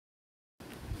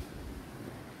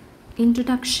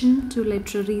Introduction to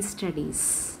Literary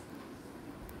Studies.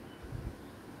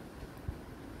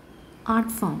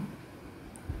 Art form.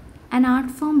 An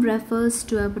art form refers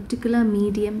to a particular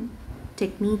medium,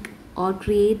 technique, or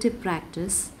creative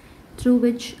practice through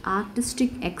which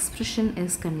artistic expression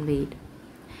is conveyed.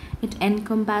 It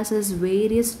encompasses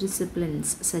various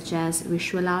disciplines such as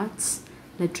visual arts,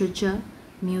 literature,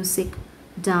 music,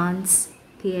 dance,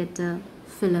 theatre,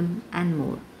 film, and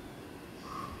more.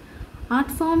 Art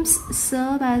forms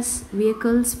serve as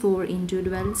vehicles for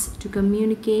individuals to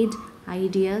communicate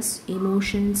ideas,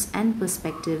 emotions, and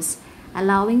perspectives,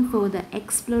 allowing for the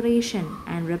exploration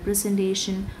and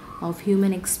representation of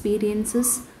human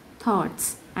experiences,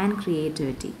 thoughts, and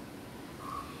creativity.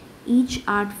 Each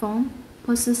art form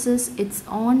possesses its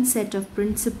own set of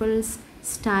principles,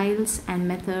 styles, and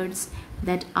methods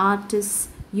that artists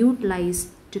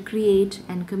utilize to create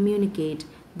and communicate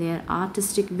their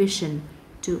artistic vision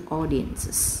to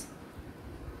audiences.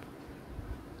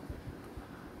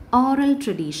 Oral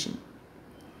tradition.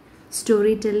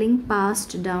 Storytelling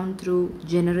passed down through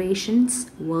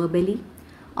generations verbally,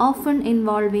 often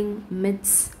involving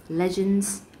myths,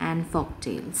 legends, and folk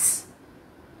tales.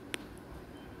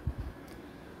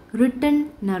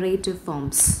 Written narrative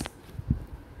forms.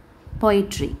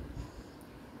 Poetry.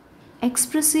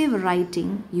 Expressive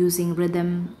writing using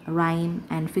rhythm, rhyme,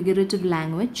 and figurative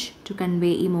language to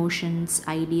convey emotions,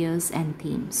 ideas, and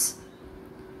themes.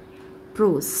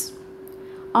 Prose.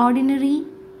 Ordinary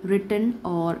written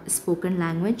or spoken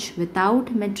language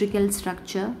without metrical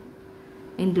structure,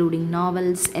 including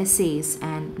novels, essays,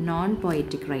 and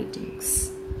non-poetic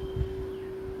writings.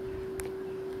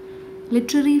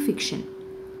 Literary fiction.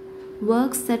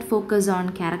 Works that focus on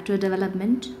character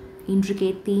development,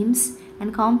 intricate themes,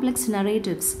 and complex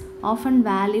narratives, often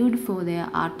valued for their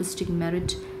artistic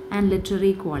merit and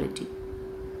literary quality.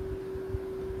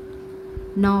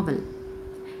 Novel.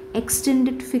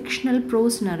 Extended fictional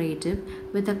prose narrative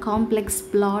with a complex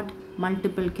plot,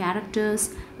 multiple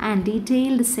characters, and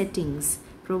detailed settings,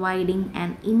 providing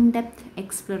an in-depth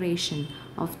exploration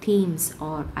of themes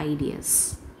or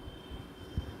ideas.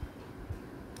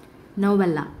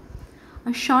 Novella.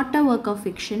 A shorter work of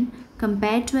fiction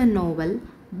compared to a novel,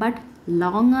 but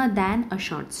longer than a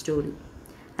short story,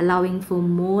 allowing for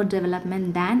more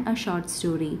development than a short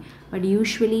story, but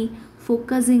usually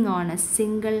focusing on a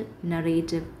single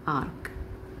narrative arc.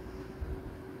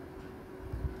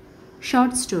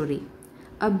 Short story.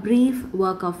 A brief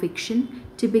work of fiction,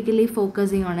 typically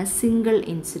focusing on a single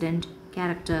incident,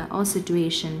 character, or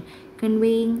situation,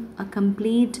 conveying a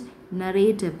complete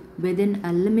narrative within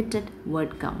a limited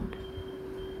word count.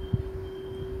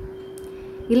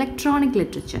 Electronic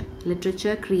literature.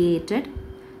 Literature created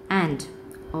and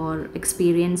or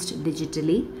experienced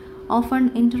digitally, often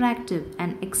interactive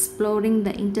and exploring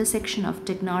the intersection of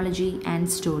technology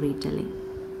and storytelling.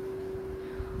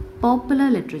 Popular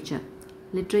literature.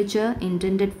 Literature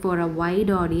intended for a wide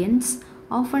audience,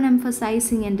 often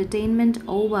emphasizing entertainment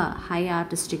over high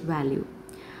artistic value.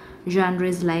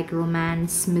 Genres like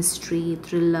romance, mystery,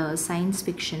 thriller, science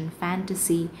fiction,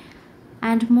 fantasy,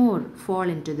 and more fall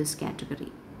into this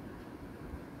category.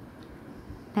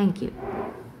 Thank you.